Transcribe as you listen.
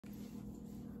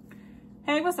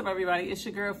Hey, what's up everybody? It's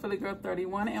your girl Philly Girl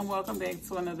 31 and welcome back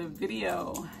to another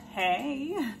video.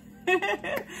 Hey. All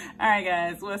right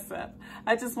guys, what's up?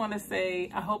 I just want to say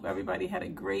I hope everybody had a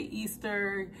great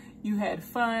Easter. You had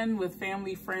fun with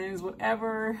family, friends,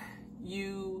 whatever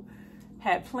you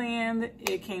had planned,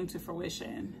 it came to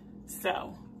fruition.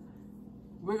 So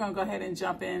we're gonna go ahead and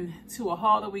jump into a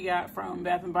haul that we got from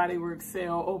Bath & Body Works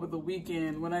sale over the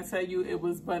weekend. When I tell you it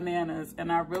was bananas,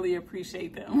 and I really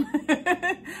appreciate them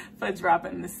for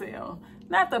dropping the sale.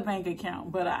 Not the bank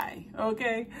account, but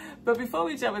okay? But before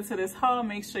we jump into this haul,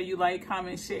 make sure you like,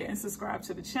 comment, share, and subscribe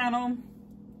to the channel.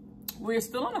 We're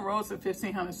still on the road to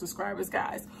 1,500 subscribers,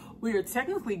 guys. We are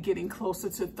technically getting closer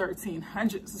to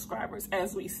 1,300 subscribers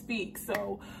as we speak.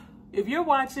 So if you're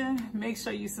watching, make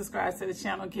sure you subscribe to the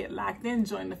channel, get locked in,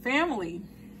 join the family.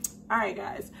 All right,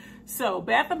 guys. So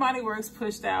Bath & Body Works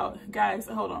pushed out, guys,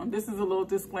 hold on. This is a little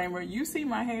disclaimer. You see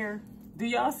my hair? Do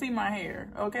y'all see my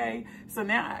hair? Okay. So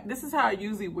now this is how I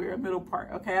usually wear a middle part.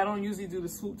 Okay. I don't usually do the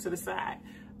swoop to the side,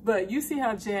 but you see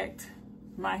how jacked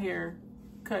my hair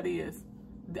cut is.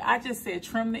 I just said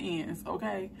trim the ends.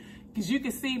 Okay. Because you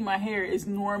can see my hair is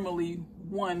normally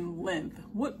one length.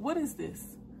 What is this?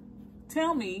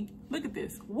 Tell me, look at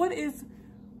this. What is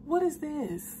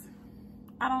this?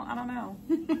 I don't know.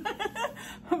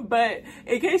 But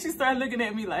in case you start looking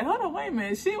at me like, hold on, wait a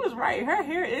minute, she was right. Her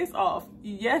hair is off.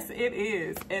 Yes, it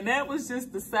is. And that was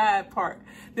just the side part.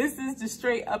 This is the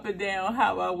straight up and down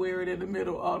how I wear it in the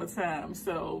middle all the time.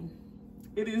 So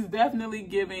it is definitely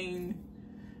giving,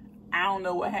 I don't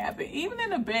know what happened. Even in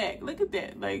the back, look at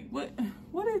that. Like what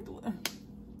is,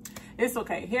 it's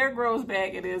okay. Hair grows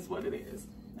back. It is what it is.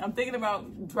 I'm thinking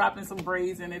about dropping some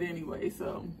braids in it anyway,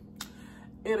 so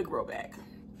it'll grow back.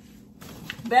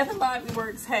 Bath & Body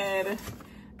Works had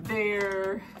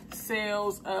their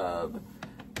sales of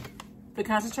the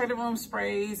concentrated room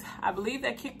sprays. I believe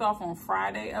that kicked off on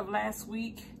Friday of last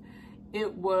week.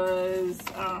 It was,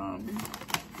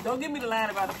 don't give me the line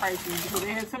about the prices because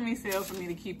they had so many sales for me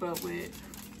to keep up with.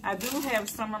 I do have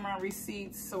some of my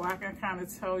receipts so I can kind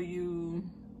of tell you.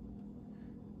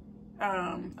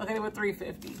 Okay, they were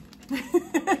 $3.50.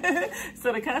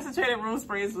 So the concentrated room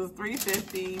sprays was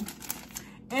 $3.50.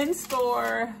 In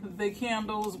store, the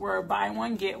candles were buy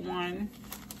one, get one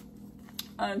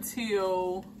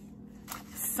until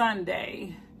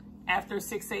Sunday after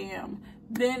 6 a.m.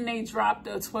 Then they dropped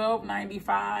a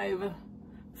 $12.95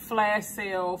 flash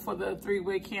sale for the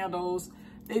 3-wick candles.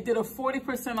 They did a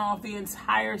 40% off the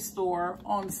entire store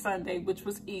on Sunday, which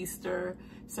was Easter.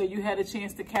 So you had a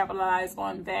chance to capitalize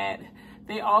on that.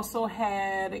 They also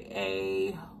had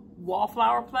a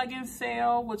wallflower plug-in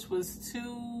sale, which was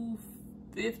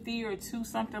 $2.50 or $2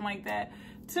 something like that.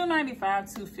 $2.95,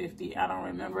 $2.50, I don't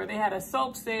remember. They had a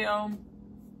soap sale.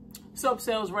 Soap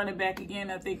sale's running back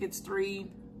again. I think it's either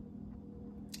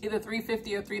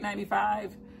 $3.50 or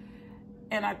 $3.95.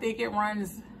 And I think it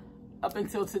runs up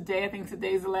until today. I think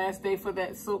today's the last day for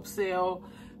that soap sale.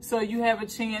 So you have a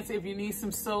chance, if you need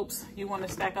some soaps, you want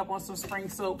to stack up on some spring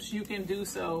soaps, you can do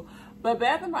so. But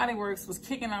Bath & Body Works was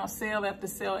kicking out sale after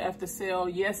sale after sale.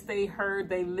 Yes, they heard,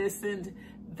 they listened,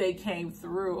 they came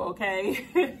through, okay?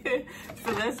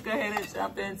 So let's go ahead and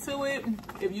jump into it.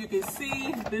 If you can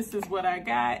see, this is what I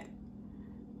got.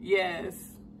 Yes.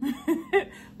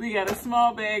 We got a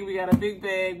small bag, we got a big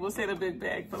bag. We'll say the big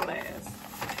bag for last.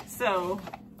 So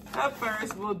up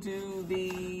first, we'll do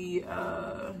the,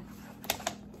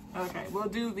 we'll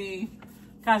do the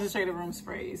concentrated room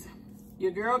sprays.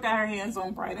 Your girl got her hands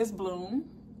on Brightest Bloom.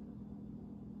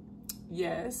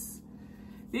 Yes.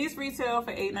 These retail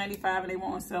for $8.95 and they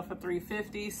went on sale for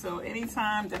 $3.50. So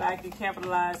anytime that I can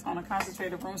capitalize on a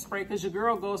concentrated room spray, because your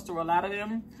girl goes through a lot of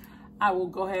them, I will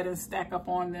go ahead and stack up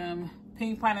on them.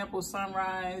 Pink Pineapple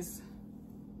Sunrise.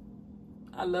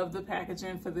 I love the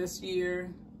packaging for this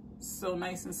year. So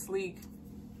nice and sleek.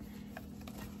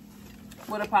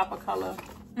 What a pop of color.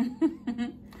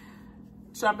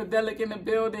 Tropidelic in the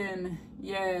building.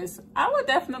 Yes, I would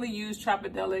definitely use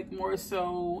Tropidelic more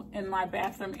so in my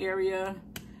bathroom area.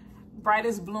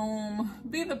 Brightest Bloom,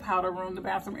 be the powder room, the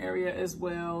bathroom area as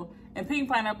well. And Pink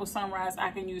Pineapple Sunrise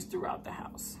I can use throughout the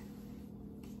house.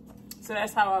 So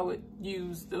that's how I would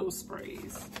use those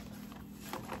sprays.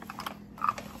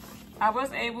 I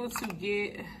was able to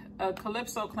get a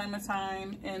Calypso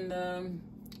Clementine in the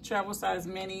travel size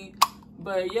mini.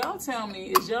 But y'all tell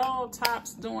me, is y'all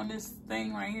tops doing this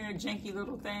thing right here, janky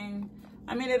little thing?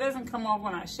 I mean, it doesn't come off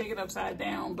when I shake it upside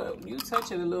down, but you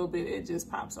touch it a little bit, it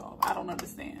just pops off. I don't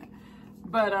understand.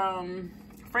 But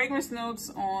fragrance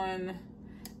notes on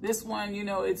this one, you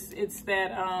know, it's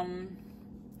that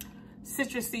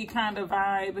citrusy kind of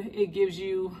vibe it gives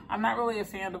you. I'm not really a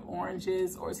fan of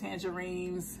oranges or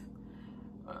tangerines,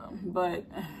 but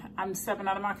I'm stepping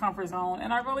out of my comfort zone,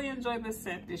 and I really enjoyed this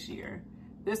scent this year.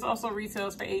 This also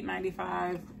retails for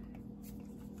 $8.95.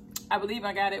 I believe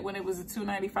I got it when it was a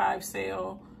 $2.95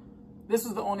 sale. This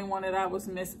was the only one that I was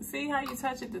missing. See how you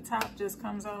touch it, the top just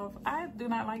comes off? I do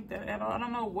not like that at all. I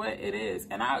don't know what it is.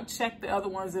 And I checked the other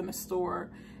ones in the store,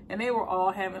 and they were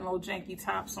all having little janky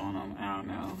tops on them. I don't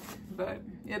know, but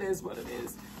it is what it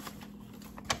is.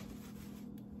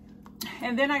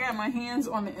 And then I got my hands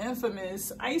on the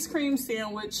infamous ice cream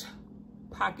sandwich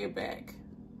pocket bag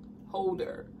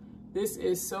holder. This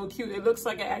is so cute. It looks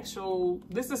like an actual,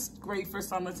 this is great for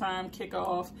summertime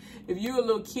kickoff. If you're a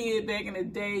little kid back in the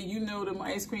day, you know them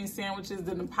ice cream sandwiches,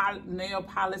 the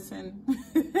Neapolitan.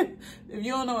 If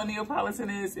you don't know what Neapolitan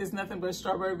is, it's nothing but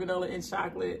strawberry, vanilla, and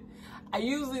chocolate. I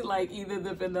usually like either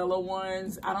the vanilla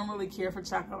ones. I don't really care for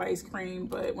chocolate ice cream,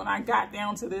 but when I got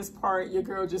down to this part, your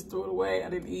girl just threw it away. I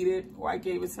didn't eat it, or I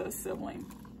gave it to a sibling.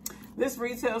 This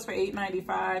retails for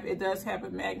 $8.95. It does have a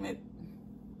magnet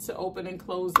to open and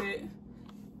close it,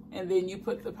 and then you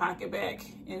put the pocket back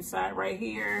inside right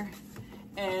here.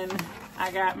 And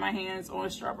I got my hands on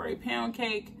strawberry pound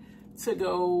cake to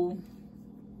go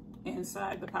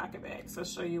inside the pocket bag. So I'll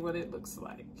show you what it looks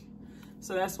like.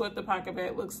 So that's what the pocket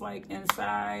bag looks like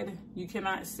inside. You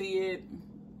cannot see it.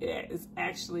 It is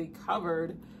actually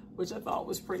covered, which I thought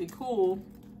was pretty cool.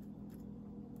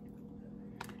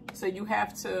 So you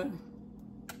have to,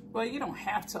 well, you don't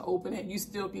have to open it. You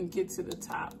still can get to the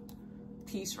top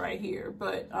piece right here,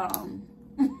 but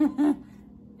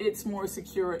it's more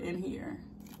secure in here.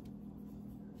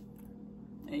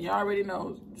 And you already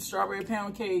know, strawberry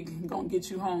pound cake gonna get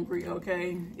you hungry,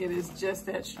 okay? It is just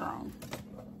that strong.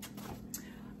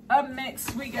 Up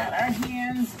next, we got our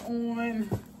hands on,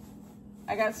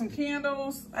 I got some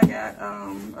candles. I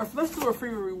got, let's do a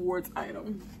free rewards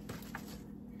item.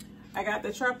 I got the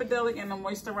Trapadelic and the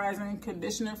moisturizing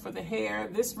conditioner for the hair.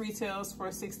 This retails for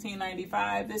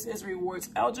 $16.95. This is rewards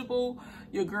eligible.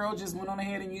 Your girl just went on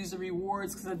ahead and used the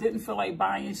rewards because I didn't feel like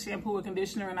buying shampoo and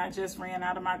conditioner, and I just ran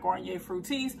out of my Garnier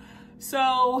Fructis.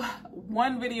 So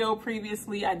one video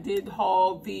previously, I did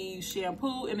haul the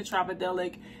shampoo in the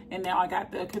Trapadelic, and now I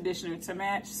got the conditioner to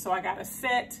match. So I got a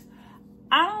set.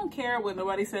 I don't care what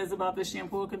nobody says about the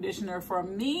shampoo and conditioner. For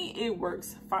me, it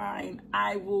works fine.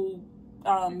 I will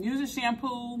use a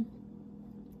shampoo.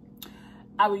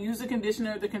 I will use a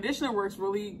conditioner. The conditioner works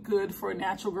really good for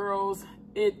natural girls.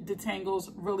 It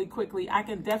detangles really quickly. I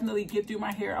can definitely get through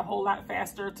my hair a whole lot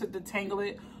faster to detangle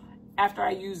it after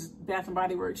I use Bath &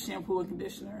 Body Works shampoo and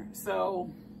conditioner. So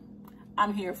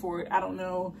I'm here for it. I don't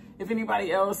know if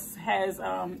anybody else has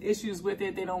issues with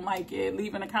it. They don't like it.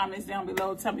 Leave in the comments down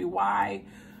below. Tell me why.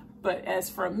 But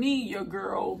as for me, your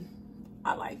girl,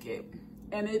 I like it.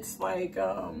 And it's like,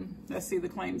 let's see the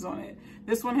claims on it.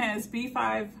 This one has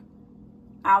B5,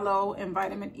 aloe, and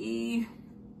vitamin E.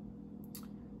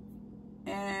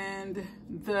 And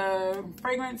the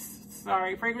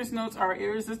fragrance notes are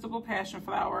irresistible passion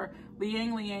flower,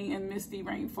 liang liang, and misty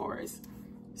rainforest.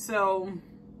 So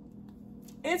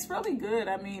it's really good.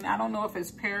 I mean, I don't know if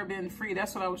it's paraben free.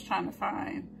 That's what I was trying to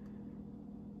find.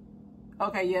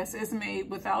 Okay, yes, it's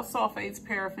made without sulfates,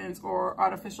 paraffins, or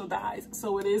artificial dyes.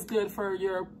 So it is good for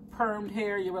your permed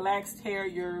hair, your relaxed hair,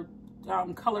 your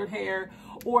colored hair,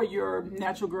 or your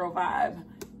natural girl vibe.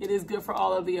 It is good for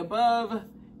all of the above.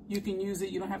 You can use it.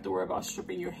 You don't have to worry about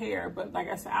stripping your hair. But like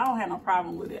I said, I don't have no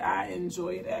problem with it. I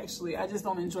enjoy it, actually. I just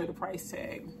don't enjoy the price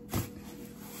tag.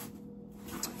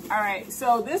 All right,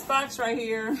 so this box right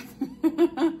here,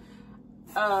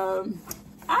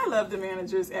 I love the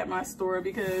managers at my store,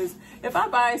 because if I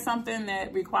buy something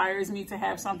that requires me to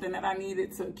have something that I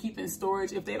needed to keep in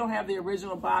storage, if they don't have the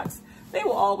original box, they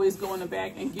will always go in the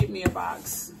back and give me a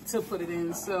box to put it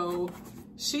in. So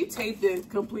she taped it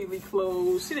completely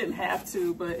closed. She didn't have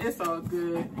to, but it's all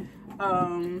good.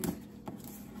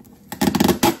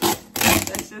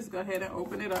 Let's just go ahead and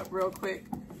open it up real quick.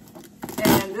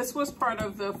 And this was part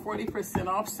of the 40%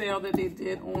 off sale that they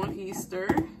did on Easter.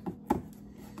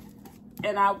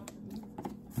 And I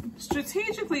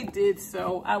strategically did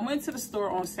so. I went to the store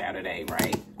on Saturday,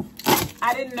 right?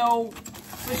 I didn't know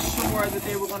for sure that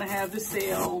they were going to have the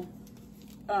sale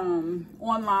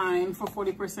online for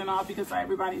 40% off, because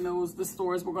everybody knows the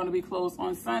stores were going to be closed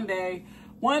on Sunday.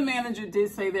 One manager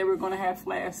did say they were going to have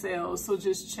flash sales, so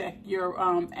just check your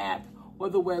app or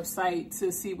the website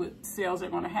to see what sales they're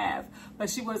going to have. But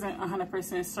she wasn't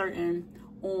 100% certain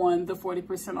on the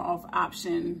 40% off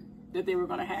option that they were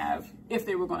going to have, if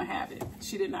they were going to have it.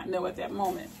 She did not know at that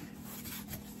moment.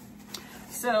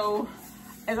 So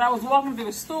as I was walking through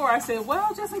the store, I said,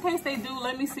 well, just in case they do,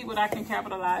 let me see what I can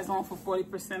capitalize on for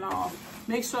 40% off.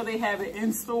 Make sure they have it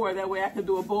in store. That way I could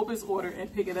do a BOPIS order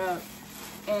and pick it up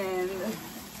and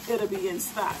it'll be in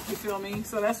stock, you feel me?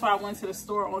 So that's why I went to the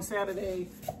store on Saturday,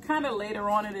 kind of later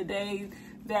on in the day.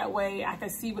 That way I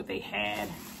could see what they had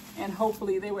and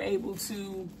hopefully they were able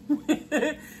to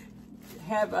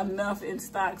have enough in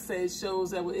stock so it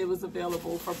shows that it was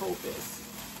available for BOPIS.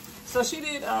 So she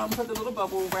did put the little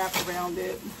bubble wrap around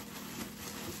it.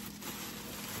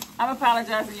 I'm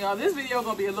apologizing, y'all. This video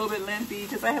gonna be a little bit lengthy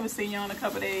because I haven't seen y'all in a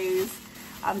couple days.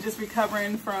 I'm just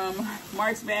recovering from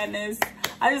March Madness.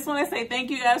 I just want to say thank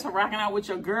you guys for rocking out with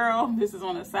your girl. This is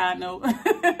on a side note.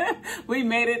 We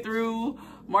made it through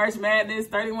March Madness,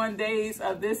 31 days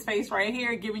of this face right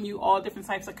here, giving you all different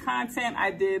types of content.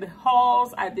 I did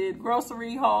hauls, I did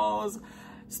grocery hauls,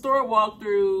 store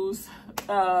walkthroughs,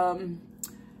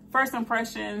 first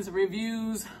impressions,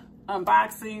 reviews,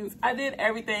 unboxings. I did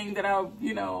everything that I,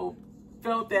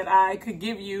 felt that I could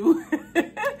give you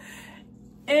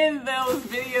in those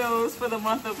videos for the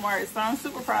month of March. So I'm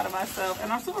super proud of myself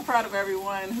and I'm super proud of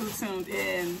everyone who tuned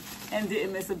in and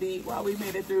didn't miss a beat while we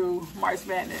made it through March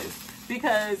Madness.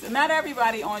 Because not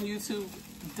everybody on YouTube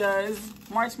does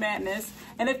March Madness.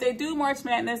 And if they do March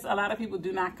Madness, a lot of people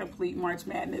do not complete March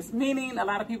Madness. Meaning a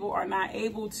lot of people are not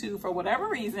able to, for whatever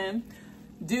reason,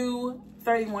 do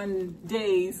 31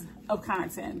 days of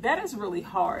content. That is really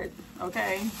hard,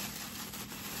 okay?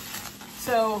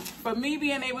 So for me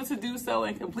being able to do so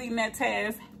and completing that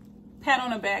task, pat on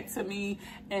the back to me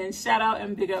and shout out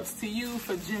and big ups to you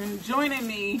for joining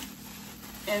me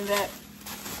in that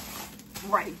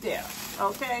right there,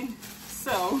 okay?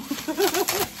 So,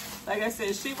 like I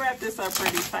said, she wrapped this up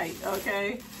pretty tight,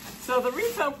 okay? So the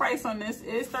retail price on this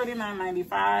is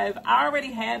 $39.95. I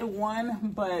already had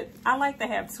one, but I like to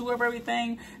have two of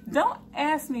everything. Don't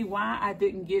ask me why I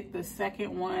didn't get the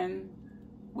second one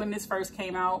when this first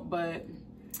came out, but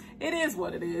it is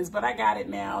what it is. But I got it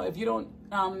now. If you don't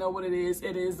know what it is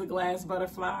the glass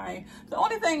butterfly. The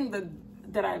only thing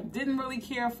that I didn't really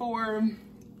care for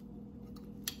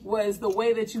was the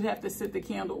way that you have to sit the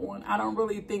candle on. I don't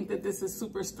really think that this is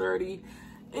super sturdy.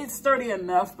 It's sturdy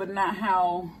enough, but not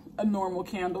how a normal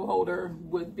candle holder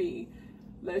would be.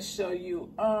 Let's show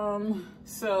you.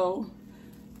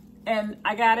 And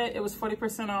I got it, it was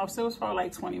 40% off, so it was probably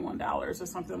like $21 or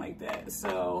something like that.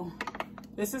 So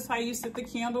this is how you sit the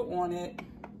candle on it.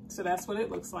 So that's what it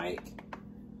looks like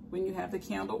when you have the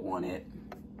candle on it.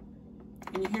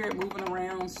 And you hear it moving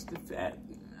around.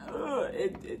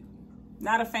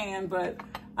 Not a fan, but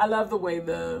I love the way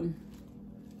the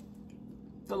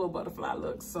little butterfly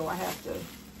looks. So I have to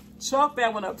chalk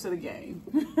that one up to the game.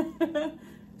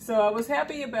 So I was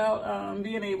happy about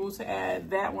being able to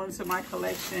add that one to my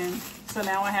collection. So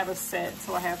now I have a set,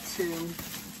 so I have two.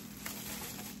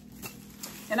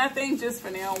 And I think just for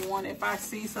now on, if I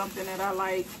see something that I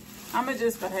like, I'm gonna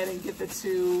just go ahead and get the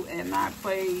two and not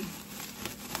play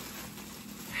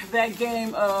that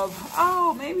game of,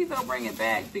 oh, maybe they'll bring it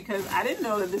back, because I didn't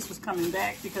know that this was coming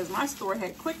back because my store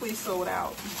had quickly sold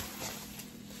out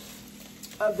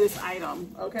of this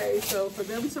item. Okay, so for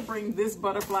them to bring this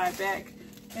butterfly back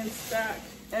in stock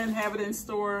and have it in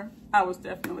store, I was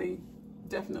definitely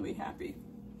happy.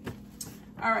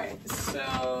 All right,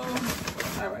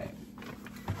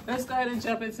 let's go ahead and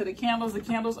jump into the candles. The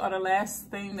candles are the last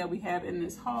thing that we have in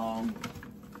this haul.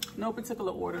 No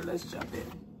particular order, let's jump in.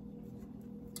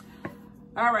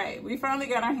 All right, we finally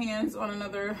got our hands on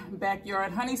another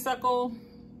backyard honeysuckle.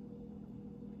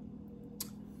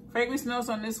 Fragrance notes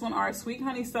on this one are sweet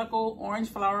honeysuckle, orange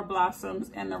flower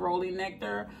blossoms, and neroli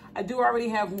nectar. I do already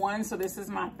have one, so this is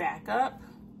my backup.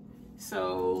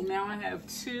 So now I have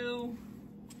two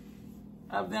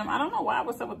of them. I don't know why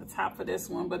what's up with the top for this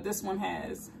one, but this one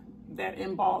has that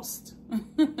embossed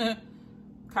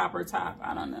copper top.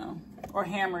 I don't know, or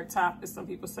hammered top as some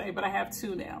people say, but I have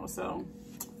two now, so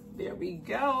there we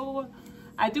go.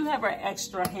 I do have an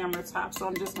extra hammer top, so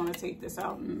I'm just gonna take this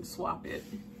out and swap it.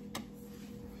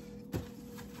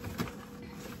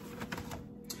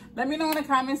 Let me know in the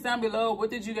comments down below, what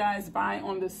did you guys buy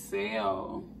on the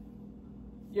sale?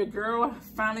 Your girl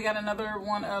finally got another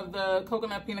one of the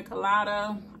coconut pina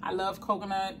colada. I love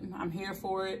coconut, I'm here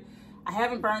for it. I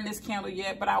haven't burned this candle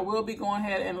yet, but I will be going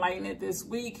ahead and lighting it this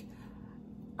week.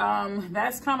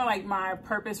 That's kind of like my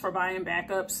purpose for buying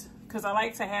backups, because I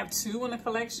like to have two in the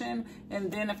collection,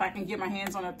 and then if I can get my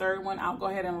hands on a third one, I'll go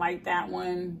ahead and light that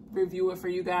one, review it for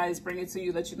you guys, bring it to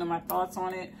you, let you know my thoughts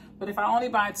on it. But if I only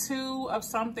buy two of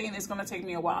something, it's gonna take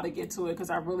me a while to get to it, because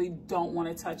I really don't want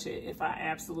to touch it if I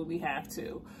absolutely have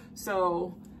to.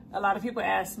 So a lot of people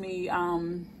ask me,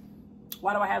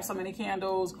 Why do I have so many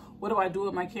candles? What do I do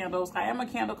with my candles? I am a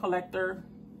candle collector,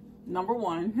 number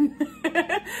one.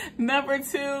 Number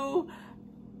two,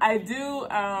 I do,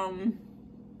 I'm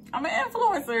an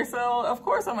influencer, so of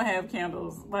course I'm gonna have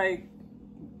candles. Like,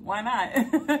 why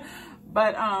not?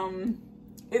 But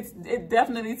it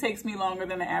definitely takes me longer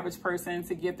than the average person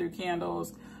to get through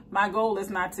candles. My goal is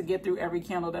not to get through every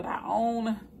candle that I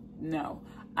own. No,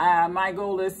 my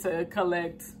goal is to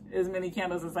collect as many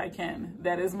candles as I can.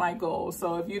 That is my goal.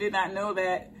 So if you did not know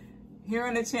that, here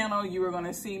on the channel, you are going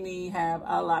to see me have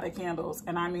a lot of candles.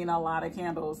 And I mean a lot of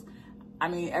candles. I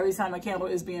mean, every time a candle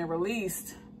is being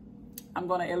released, I'm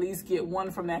going to at least get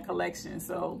one from that collection.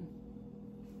 So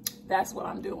that's what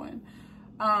I'm doing.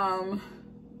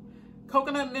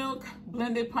 Coconut milk,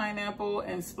 blended pineapple,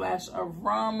 and splash of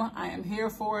rum. I am here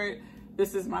for it.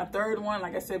 This is my third one,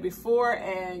 like I said before.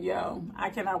 And yo, I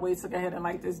cannot wait to go ahead and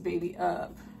light this baby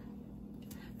up.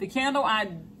 The candle I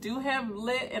do have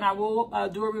lit, and I will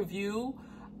do a review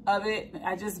of it.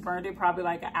 I just burned it probably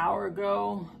like an hour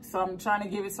ago. So I'm trying to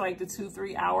give it to like the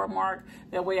 2-3 hour mark.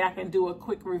 That way I can do a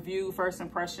quick review, first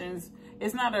impressions.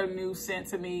 It's not a new scent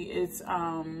to me. It's,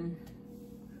 oh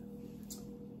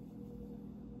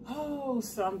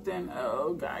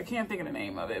God, I can't think of the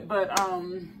name of it. But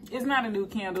it's not a new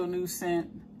candle, new scent.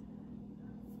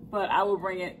 But I will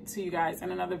bring it to you guys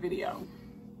in another video.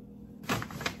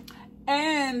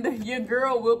 And your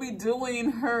girl will be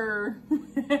doing her,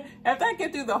 after I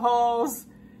get through the hauls,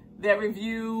 that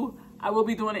review, I will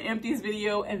be doing an empties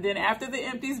video. And then after the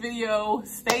empties video,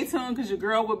 stay tuned because your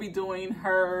girl will be doing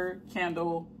her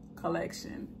candle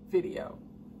collection video.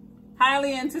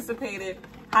 Highly anticipated,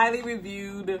 highly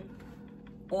reviewed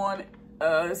on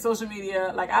social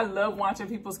media. Like, I love watching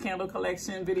people's candle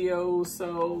collection videos.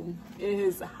 So it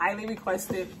is highly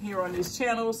requested here on this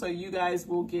channel. So you guys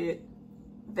will get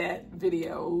that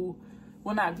video.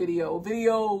 Well, not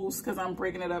videos, because I'm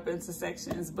breaking it up into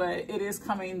sections, but it is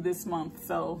coming this month,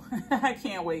 so I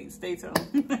can't wait. Stay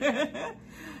tuned.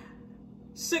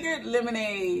 Sugared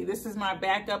lemonade. This is my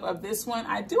backup of this one.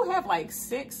 I do have like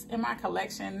 6 in my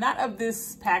collection, not of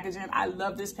this packaging. I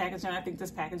love this packaging. I think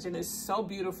this packaging is so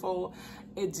beautiful.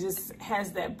 It just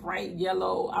has that bright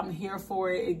yellow. I'm here for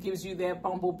it. It gives you that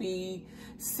bumblebee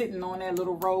sitting on that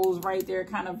little rose right there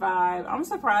kind of vibe. I'm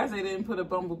surprised they didn't put a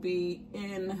bumblebee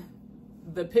in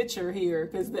the picture here,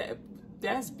 because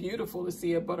that's beautiful to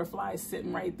see a butterfly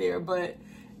sitting right there, but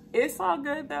it's all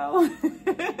good though.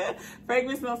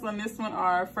 Fragrance notes on this one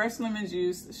are fresh lemon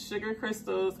juice, sugar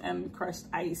crystals, and crushed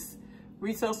ice.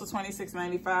 Retails for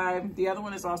 $26.95. The other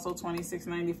one is also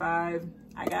 $26.95.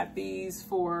 I got these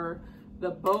for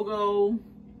the BOGO.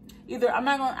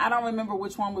 I don't remember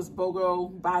which one was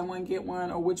BOGO, buy one, get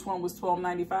one, or which one was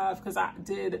 $12.95, because I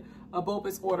did a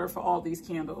BOPUS order for all these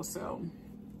candles, so.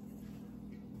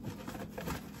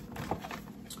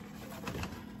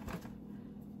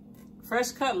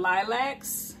 Fresh cut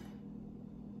lilacs.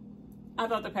 I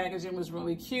thought the packaging was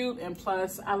really cute, and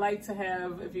plus I like to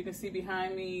have, if you can see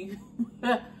behind me,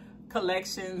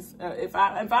 collections. If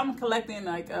I'm collecting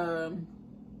like,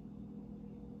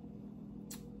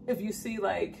 if you see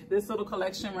like this little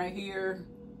collection right here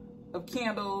of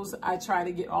candles, I try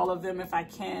to get all of them if I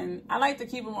can. I like to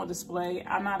keep them on display.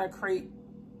 I'm not a crate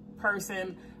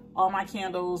person. All my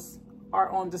candles are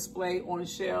on display on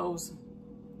shelves,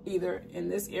 either in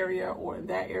this area or in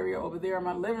that area over there in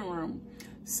my living room.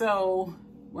 So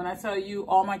when I tell you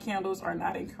all my candles are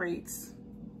not in crates,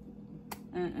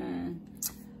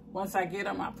 once I get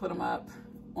them, I put them up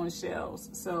on shelves.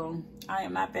 So I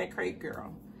am not that crate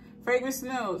girl. Fragrance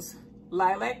notes: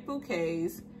 lilac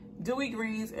bouquets, dewy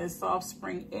greens, and soft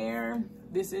spring air.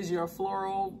 This is your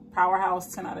floral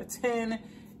powerhouse, 10 out of 10.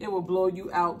 It will blow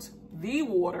you out the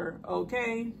water,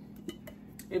 okay?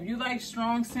 If you like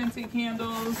strong scented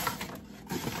candles,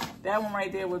 that one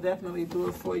right there will definitely do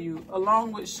it for you,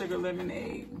 along with sugar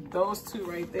lemonade. Those two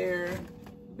right there,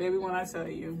 baby, when I tell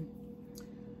you.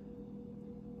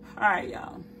 All right,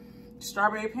 y'all.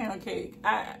 Strawberry pound cake.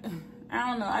 I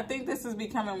don't know. I think this is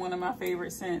becoming one of my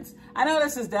favorite scents. I know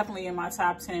this is definitely in my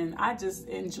top 10. I just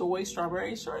enjoy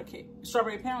strawberry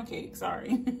pound cake,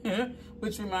 sorry.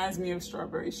 Which reminds me of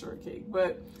strawberry shortcake,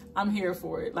 but I'm here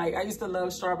for it. Like, I used to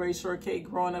love strawberry shortcake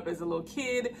growing up as a little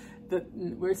kid.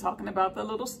 We're talking about the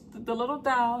little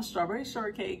doll, strawberry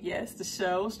shortcake. Yes, the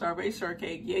show, strawberry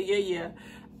shortcake. Yeah.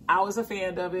 I was a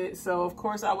fan of it. So of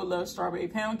course I would love strawberry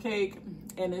pound cake.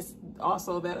 And it's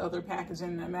also that other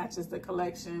packaging that matches the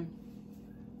collection.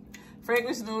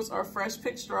 Fragrance notes are fresh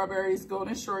picked strawberries,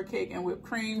 golden shortcake, and whipped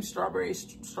cream.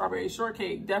 Strawberry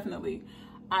shortcake, definitely.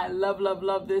 I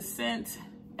love this scent.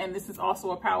 And this is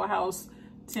also a powerhouse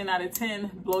 10 out of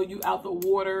 10, blow you out the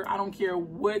water. I don't care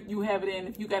what you have it in.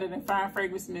 If you got it in fine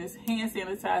fragrance mist, hand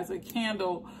sanitizer,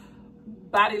 candle,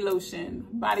 body lotion,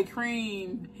 body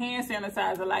cream, hand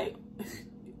sanitizer, like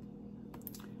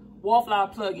wallflower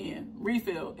plug-in,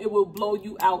 refill. It will blow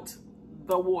you out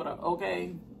the water,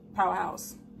 okay?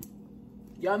 Powerhouse.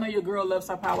 Y'all know your girl loves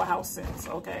her powerhouse scents,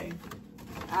 okay?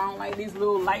 I don't like these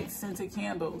little light scented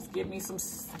candles. Give me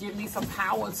some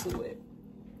power to it.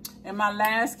 And my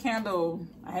last candle,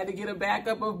 I had to get a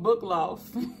backup of Book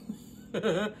Loft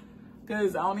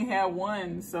because I only had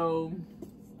one. So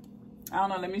I don't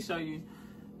know. Let me show you.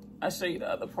 I'll show you the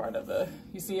other part of the,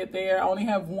 you see it there? I only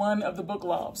have one of the Book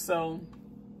Loft. So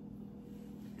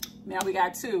now we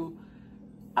got two.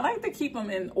 I like to keep them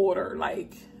in order.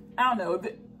 Like, I don't know.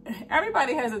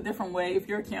 Everybody has a different way. If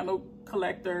you're a candle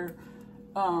collector,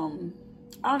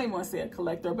 I don't even want to say a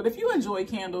collector, but if you enjoy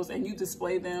candles and you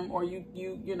display them, or you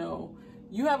know,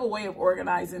 you have a way of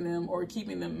organizing them or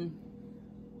keeping them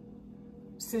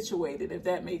situated, if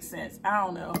that makes sense. I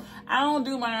don't know. I don't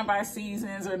do mine by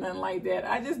seasons or nothing like that.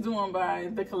 I just do them by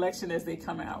the collection as they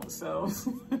come out. So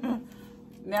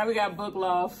now we got Book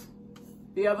Loft,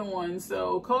 the other one.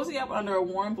 So cozy up under a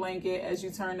warm blanket as you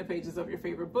turn the pages of your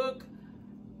favorite book.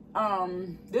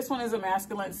 This one is a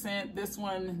masculine scent. This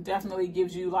one definitely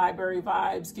gives you library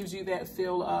vibes, gives you that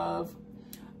feel of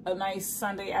a nice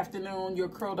Sunday afternoon. You're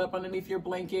curled up underneath your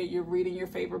blanket, you're reading your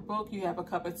favorite book, you have a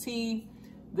cup of tea.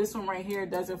 This one right here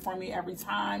does it for me every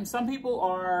time. Some people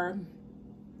are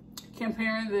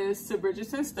comparing this to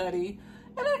Bridgerton Study,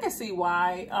 and I can see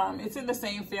why. It's in the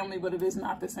same family, but it is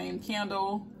not the same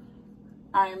candle.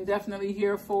 I am definitely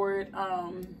here for it.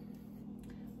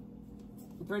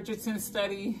 Bridgerton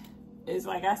Study is,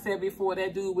 like I said before,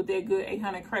 that dude with that good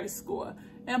 800 credit score.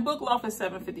 And Book Loft is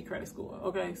 750 credit score,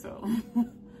 okay? So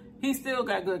he still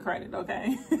got good credit,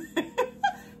 okay?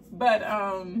 But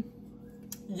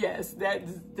yes,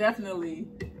 that's definitely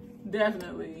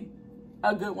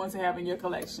a good one to have in your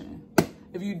collection.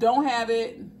 If you don't have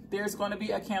it, there's going to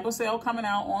be a candle sale coming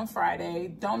out on Friday.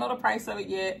 Don't know the price of it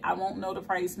yet. I won't know the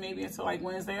price maybe until like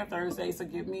Wednesday or Thursday. So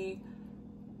give me,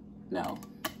 no,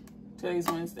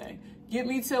 today's Wednesday. Give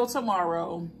me till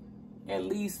tomorrow, at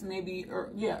least maybe,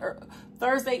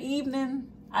 Thursday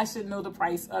evening. I should know the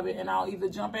price of it, and I'll either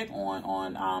jump back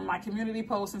on my community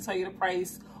post and tell you the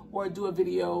price, or do a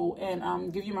video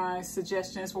and give you my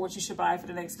suggestions for what you should buy for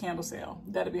the next candle sale.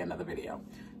 That'll be another video.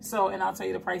 So, and I'll tell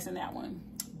you the price in that one.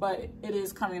 But it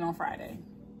is coming on Friday.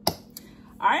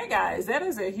 All right, guys, that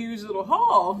is a huge little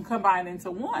haul combined into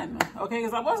one. Okay,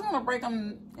 because I wasn't gonna break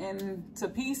them into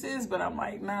pieces, but I'm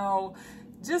like, no,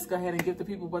 just go ahead and give the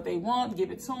people what they want,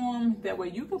 give it to them. That way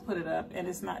you can put it up and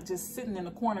it's not just sitting in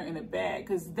the corner in a bag.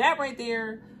 Because that right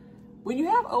there, when you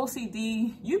have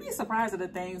OCD, you'd be surprised at the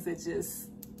things that just,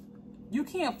 you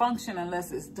can't function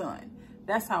unless it's done.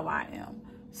 That's how I am.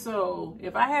 So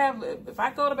if I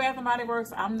go to Bath & Body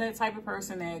Works, I'm that type of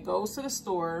person that goes to the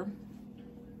store,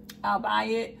 I'll buy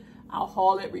it, I'll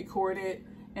haul it, record it,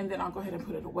 and then I'll go ahead and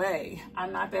put it away.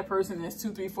 I'm not that person that's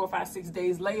 2, 3, 4, 5, 6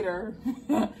 days later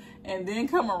and then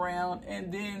come around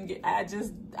and then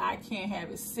I can't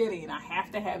have it sitting. I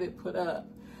have to have it put up.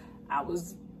 I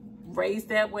was raised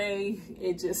that way.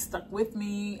 It just stuck with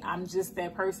me. I'm just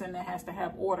that person that has to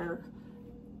have order.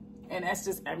 And that's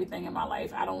just everything in my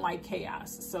life. I don't like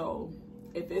chaos. So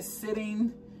if it's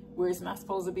sitting where it's not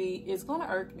supposed to be, it's gonna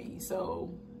irk me. So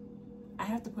I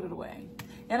have to put it away.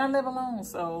 And I live alone,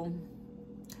 so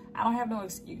I don't have no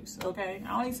excuse, okay?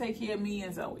 I only take care of me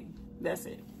and Zoe. That's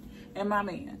it. And my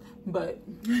man. But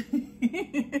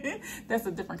that's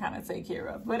a different kind of take care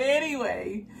of. But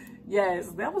anyway, yes,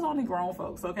 that was only grown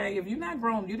folks, okay? If you're not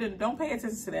grown, don't pay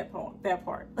attention to that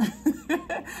part.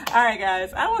 All right,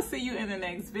 guys, I will see you in the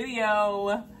next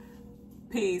video.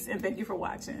 Peace, and thank you for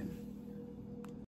watching.